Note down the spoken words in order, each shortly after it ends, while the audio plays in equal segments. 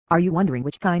Are you wondering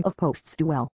which kind of posts do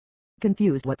well?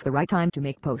 Confused what's the right time to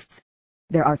make posts?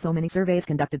 There are so many surveys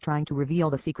conducted trying to reveal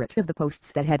the secret of the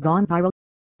posts that had gone viral.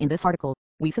 In this article,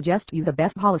 we suggest you the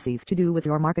best policies to do with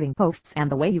your marketing posts and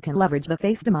the way you can leverage the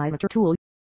FaceDominator tool.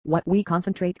 What we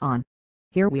concentrate on.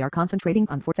 Here we are concentrating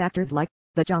on 4 factors like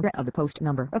the genre of the post,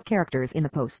 number of characters in the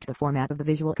post, the format of the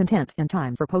visual content, and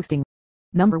time for posting.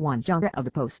 Number 1, genre of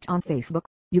the post. On Facebook,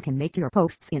 you can make your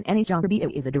posts in any genre, be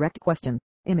it is a direct question,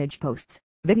 image posts,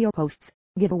 video posts,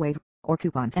 giveaways, or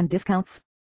coupons and discounts.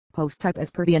 Post type.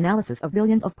 As per the analysis of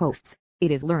billions of posts,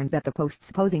 it is learned that the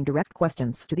posts posing direct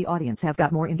questions to the audience have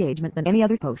got more engagement than any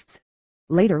other posts.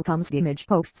 Later comes the image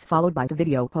posts, followed by the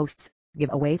video posts,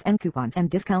 giveaways and coupons and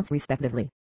discounts respectively.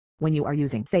 When you are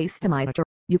using FaceDominator,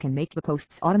 you can make the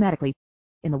posts automatically.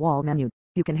 In the wall menu,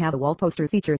 you can have a wall poster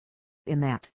feature. In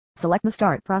that, select the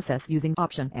start process using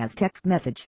option as text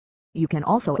message. You can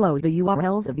also upload the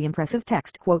URLs of the impressive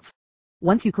text quotes.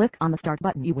 Once you click on the start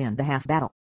button, you win the half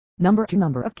battle. Number 2,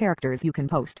 number of characters. You can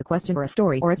post a question or a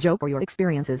story or a joke or your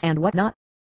experiences and whatnot.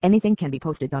 Anything can be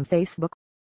posted on Facebook.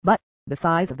 But, the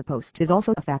size of the post is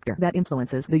also a factor that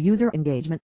influences the user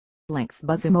engagement. Length.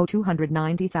 BuzzSumo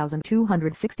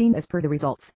 290,216. As per the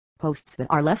results, posts that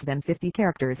are less than 50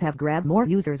 characters have grabbed more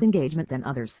users' engagement than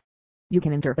others. You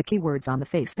can enter the keywords on the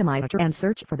FaceDominator and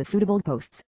search for the suitable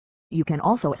posts. You can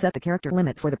also set the character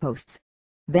limit for the posts.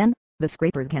 Then, the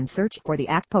scrapers can search for the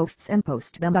act posts and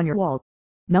post them on your wall.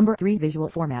 Number 3, visual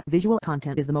format. Visual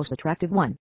content is the most attractive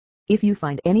one. If you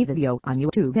find any video on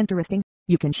YouTube interesting,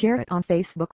 you can share it on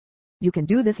Facebook. You can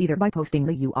do this either by posting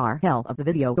the URL of the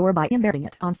video or by embedding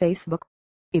it on Facebook.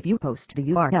 If you post the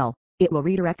URL, it will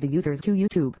redirect the users to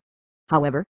YouTube.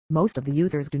 However, most of the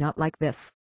users do not like this.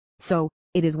 So,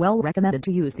 it is well recommended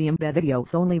to use the embed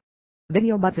videos only.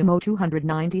 Video. BuzzSumo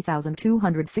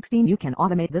 290,216. You can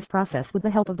automate this process with the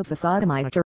help of the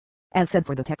FaceDominator. As said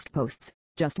for the text posts,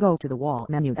 just go to the wall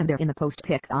menu and there in the post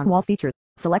pick on wall feature,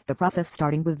 select the process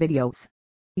starting with videos.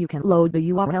 You can load the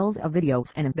URLs of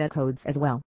videos and embed codes as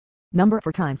well. Number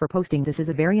 4, time for posting. This is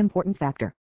a very important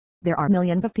factor. There are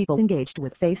millions of people engaged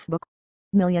with Facebook.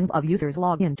 Millions of users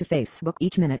log into Facebook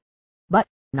each minute. But,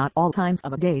 not all times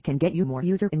of a day can get you more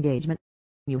user engagement.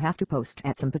 You have to post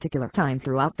at some particular time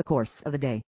throughout the course of the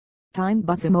day. Time.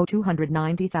 BuzzSumo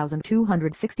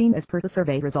 290,216. As per the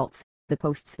survey results, the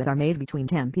posts that are made between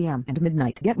 10 p.m. and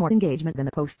midnight get more engagement than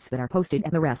the posts that are posted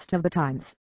at the rest of the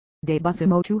times. Day.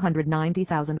 BuzzSumo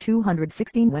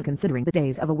 290,216. When considering the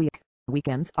days of a week,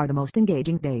 weekends are the most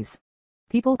engaging days.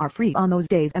 People are free on those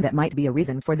days and that might be a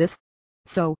reason for this.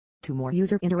 So, to more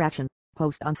user interaction,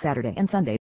 post on Saturday and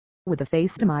Sunday. With the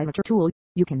FaceDominator tool,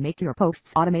 you can make your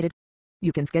posts automated.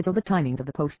 You can schedule the timings of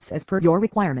the posts as per your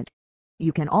requirement.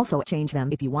 You can also change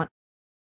them if you want.